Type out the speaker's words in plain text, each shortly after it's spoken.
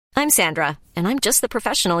I'm Sandra, and I'm just the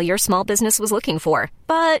professional your small business was looking for.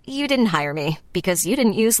 But you didn't hire me because you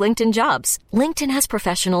didn't use LinkedIn Jobs. LinkedIn has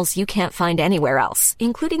professionals you can't find anywhere else,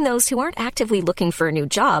 including those who aren't actively looking for a new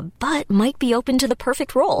job, but might be open to the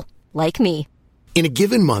perfect role, like me. In a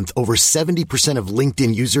given month, over 70% of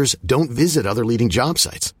LinkedIn users don't visit other leading job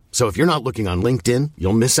sites. So if you're not looking on LinkedIn,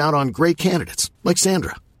 you'll miss out on great candidates like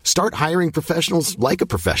Sandra. Start hiring professionals like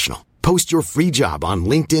a professional. Post your free job on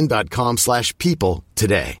linkedin.com/people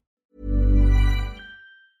today.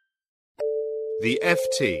 The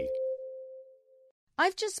FT.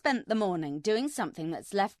 I've just spent the morning doing something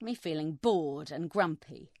that's left me feeling bored and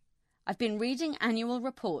grumpy. I've been reading annual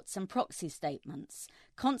reports and proxy statements,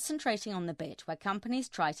 concentrating on the bit where companies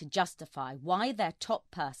try to justify why their top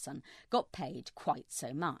person got paid quite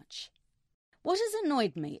so much. What has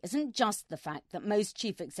annoyed me isn't just the fact that most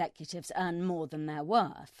chief executives earn more than they're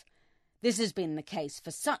worth. This has been the case for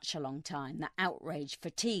such a long time that outrage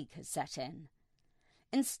fatigue has set in.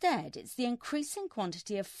 Instead, it's the increasing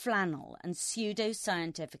quantity of flannel and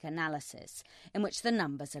pseudo-scientific analysis in which the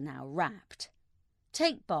numbers are now wrapped.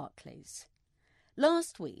 Take Barclays.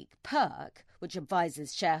 Last week, PERC, which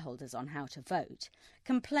advises shareholders on how to vote,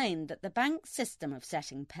 complained that the bank's system of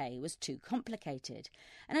setting pay was too complicated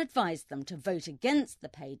and advised them to vote against the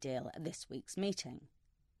pay deal at this week's meeting.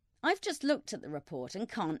 I've just looked at the report and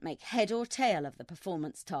can't make head or tail of the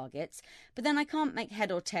performance targets, but then I can't make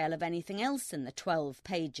head or tail of anything else in the 12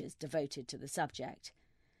 pages devoted to the subject.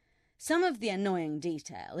 Some of the annoying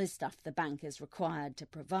detail is stuff the bank is required to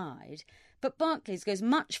provide, but Barclays goes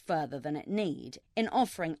much further than it need in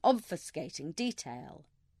offering obfuscating detail.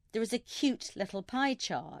 There is a cute little pie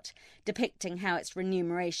chart depicting how its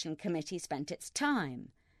remuneration committee spent its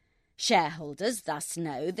time. Shareholders thus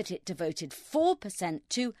know that it devoted 4%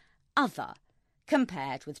 to other,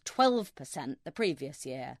 compared with 12% the previous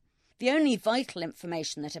year. The only vital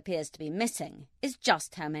information that appears to be missing is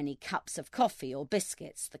just how many cups of coffee or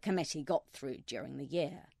biscuits the committee got through during the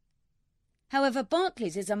year. However,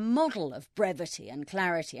 Barclays is a model of brevity and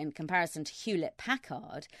clarity in comparison to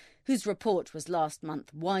Hewlett-Packard, whose report was last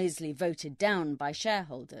month wisely voted down by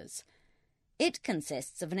shareholders. It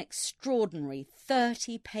consists of an extraordinary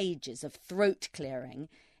 30 pages of throat-clearing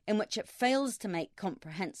in which it fails to make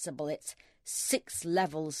comprehensible its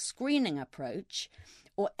 6-level screening approach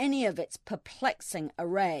or any of its perplexing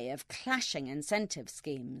array of clashing incentive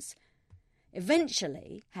schemes.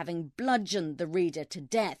 Eventually, having bludgeoned the reader to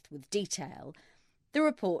death with detail, the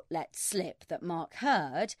report let slip that Mark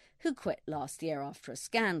Hurd, who quit last year after a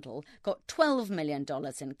scandal, got $12 million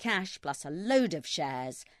in cash plus a load of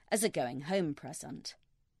shares as a going-home present.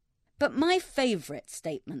 But my favourite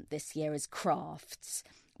statement this year is Kraft's,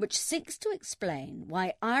 which seeks to explain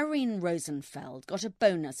why Irene Rosenfeld got a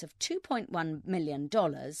bonus of $2.1 million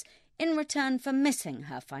in return for missing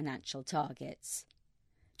her financial targets.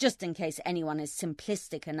 Just in case anyone is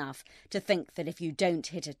simplistic enough to think that if you don't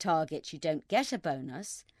hit a target you don't get a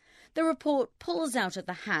bonus, the report pulls out of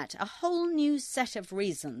the hat a whole new set of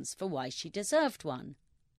reasons for why she deserved one.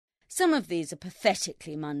 Some of these are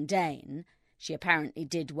pathetically mundane. She apparently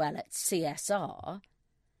did well at CSR.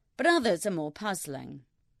 But others are more puzzling.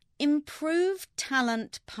 Improved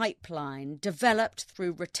talent pipeline developed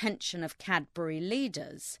through retention of Cadbury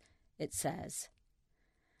leaders, it says.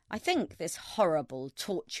 I think this horrible,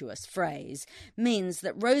 tortuous phrase means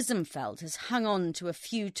that Rosenfeld has hung on to a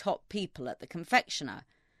few top people at the confectioner,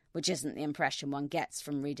 which isn't the impression one gets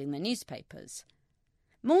from reading the newspapers.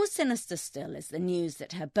 More sinister still is the news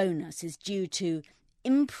that her bonus is due to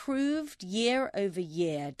improved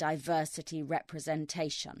year-over-year diversity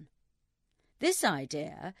representation. This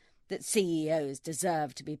idea that CEOs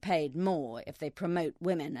deserve to be paid more if they promote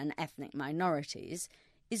women and ethnic minorities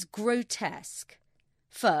is grotesque.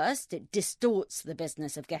 First, it distorts the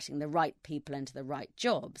business of getting the right people into the right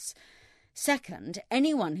jobs. Second,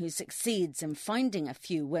 anyone who succeeds in finding a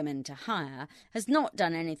few women to hire has not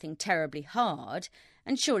done anything terribly hard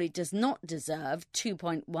and surely does not deserve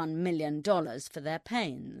 $2.1 million for their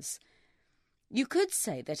pains. You could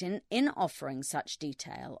say that in offering such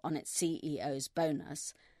detail on its CEO's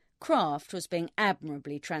bonus, Kraft was being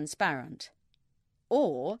admirably transparent.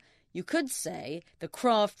 Or you could say the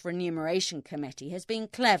Kraft Remuneration Committee has been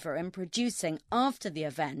clever in producing, after the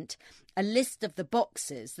event, a list of the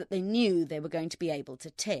boxes that they knew they were going to be able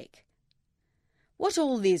to tick. What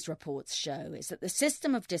all these reports show is that the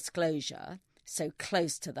system of disclosure, so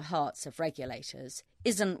close to the hearts of regulators,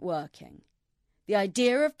 isn't working. The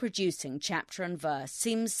idea of producing chapter and verse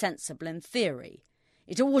seems sensible in theory.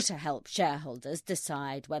 It ought to help shareholders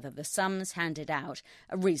decide whether the sums handed out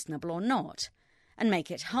are reasonable or not, and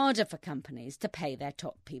make it harder for companies to pay their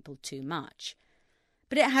top people too much.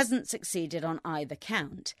 but it hasn't succeeded on either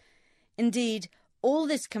count. Indeed, all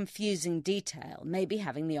this confusing detail may be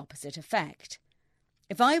having the opposite effect.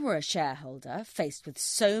 If I were a shareholder faced with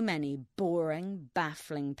so many boring,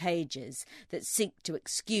 baffling pages that seek to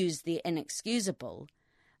excuse the inexcusable,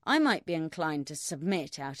 I might be inclined to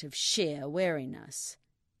submit out of sheer weariness.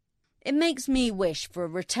 It makes me wish for a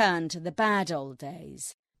return to the bad old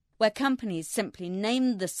days, where companies simply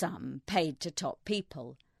named the sum paid to top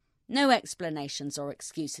people. No explanations or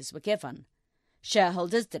excuses were given.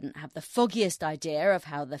 Shareholders didn't have the foggiest idea of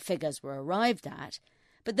how the figures were arrived at,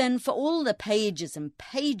 but then for all the pages and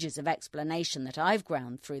pages of explanation that I've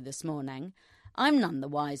ground through this morning, I'm none the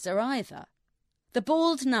wiser either. The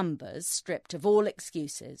bald numbers, stripped of all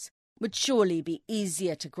excuses, would surely be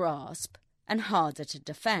easier to grasp and harder to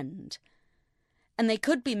defend. And they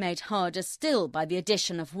could be made harder still by the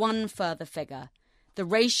addition of one further figure, the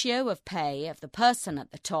ratio of pay of the person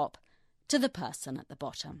at the top to the person at the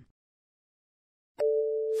bottom.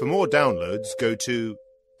 For more downloads, go to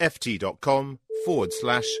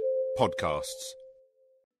ft.com/podcasts.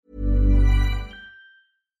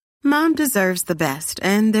 Mom deserves the best,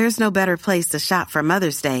 and there's no better place to shop for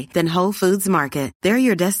Mother's Day than Whole Foods Market. They're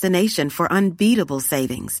your destination for unbeatable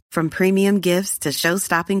savings, from premium gifts to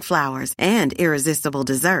show-stopping flowers and irresistible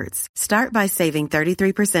desserts. Start by saving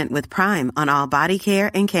 33% with Prime on all body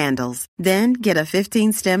care and candles. Then get a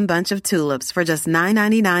 15-stem bunch of tulips for just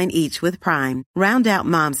 $9.99 each with Prime. Round out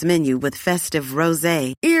Mom's menu with festive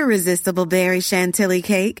rosé, irresistible berry chantilly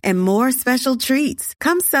cake, and more special treats.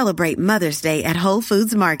 Come celebrate Mother's Day at Whole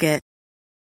Foods Market.